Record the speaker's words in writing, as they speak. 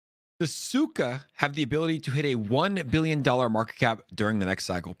The Tsuka have the ability to hit a $1 billion market cap during the next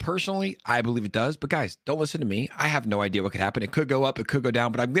cycle. Personally, I believe it does. But guys, don't listen to me. I have no idea what could happen. It could go up, it could go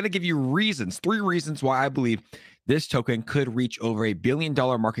down. But I'm going to give you reasons, 3 reasons why I believe this token could reach over a $1 billion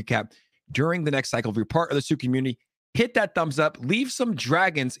market cap during the next cycle. If you're part of the Tsuka community, hit that thumbs up, leave some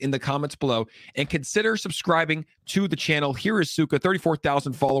dragons in the comments below, and consider subscribing to the channel. Here is Tsuka,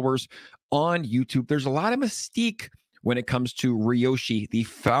 34,000 followers on YouTube. There's a lot of mystique when it comes to Ryoshi, the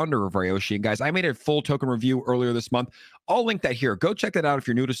founder of Ryoshi. And guys, I made a full token review earlier this month. I'll link that here. Go check that out if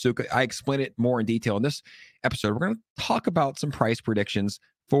you're new to Tsuka. I explain it more in detail in this episode. We're going to talk about some price predictions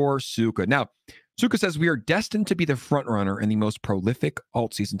for Tsuka. Now, Tsuka says we are destined to be the front runner in the most prolific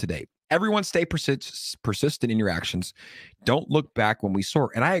alt season to date. Everyone stay persistent in your actions. Don't look back when we soar.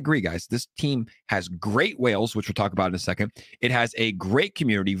 And I agree, guys. This team has great whales, which we'll talk about in a second. It has a great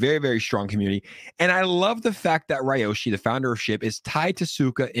community, very, very strong community. And I love the fact that Ryoshi, the founder of SHIB, is tied to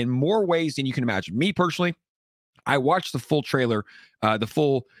Tsuka in more ways than you can imagine. Me personally, I watched the full trailer, the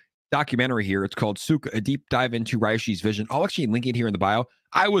full documentary here. It's called Tsuka, a deep dive into Ryoshi's vision. I'll actually link it here in the bio.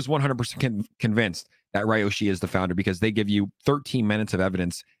 I was 100% convinced that Ryoshi is the founder because they give you 13 minutes of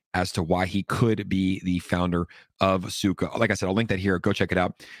evidence as to why he could be the founder of Tsuka. Like I said, I'll link that here. Go check it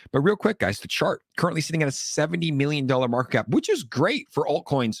out. But real quick, guys, the chart currently sitting at a $70 million market cap, which is great for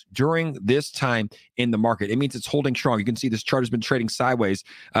altcoins during this time in the market. It means it's holding strong. You can see this chart has been trading sideways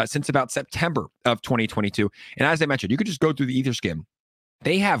since about September of 2022. And as I mentioned, you could just go through the Etherscan.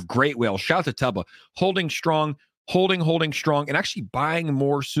 They have great whales. Shout out to Tubba, holding strong, holding strong, and actually buying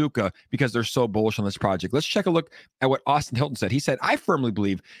more Tsuka because they're so bullish on this project. Let's check a look at what Austin Hilton said. He said, I firmly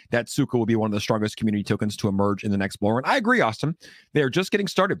believe that Tsuka will be one of the strongest community tokens to emerge in the next bull run. I agree, Austin. They're just getting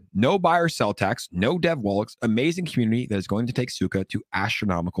started. No buy or sell tax, no dev wallets, amazing community that is going to take Tsuka to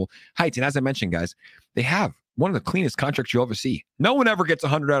astronomical heights. And as I mentioned, guys, they have one of the cleanest contracts you'll ever see. No one ever gets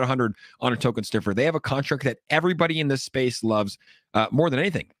 100 out of 100 on a token sniffer. They have a contract that everybody in this space loves more than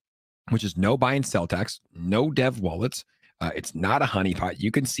anything, which is no buy and sell tax, no dev wallets. It's not a honeypot.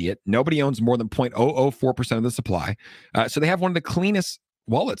 You can see it. Nobody owns more than 0.004% of the supply. So they have one of the cleanest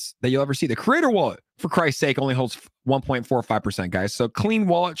wallets that you'll ever see. The creator wallet, for Christ's sake, only holds 1.45%, guys. So clean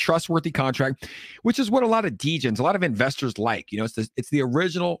wallet, trustworthy contract, which is what a lot of degens, a lot of investors like. You know, it's the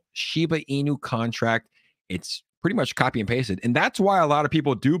original Shiba Inu contract. It's pretty much copy and pasted. And that's why a lot of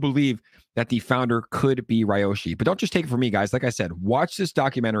people do believe that the founder could be Ryoshi. But don't just take it from me, guys. Like I said, watch this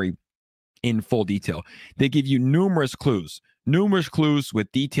documentary in full detail. They give you numerous clues with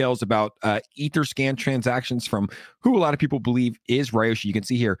details about Etherscan transactions from who a lot of people believe is Ryoshi. You can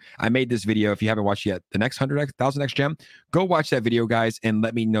see here, I made this video. If you haven't watched yet, the next 100,000x gem, go watch that video, guys, and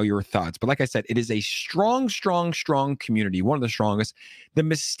let me know your thoughts. But like I said, it is a strong community, one of the strongest. The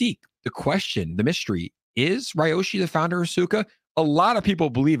mystique, the question, the mystery, is Ryoshi the founder of Tsuka? A lot of people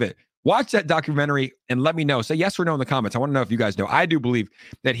believe it. Watch that documentary and let me know. Say yes or no in the comments. I want to know if you guys know. I do believe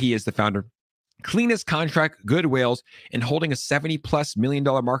that he is the founder. Cleanest contract, good whales, and holding a $70+ million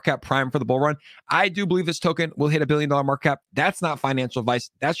market cap prime for the bull run. I do believe this token will hit $1 billion market cap. That's not financial advice.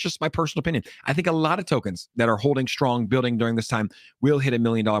 That's just my personal opinion. I think a lot of tokens that are holding strong, building during this time will hit $1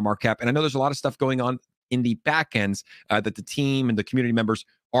 million market cap. And I know there's a lot of stuff going on in the back ends that the team and the community members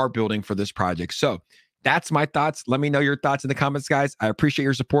are building for this project. So that's my thoughts. Let me know your thoughts in the comments, guys. I appreciate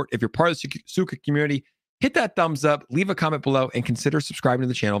your support. If you're part of the Tsuka community, hit that thumbs up, leave a comment below, and consider subscribing to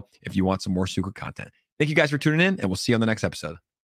the channel if you want some more Tsuka content. Thank you guys for tuning in, and we'll see you on the next episode.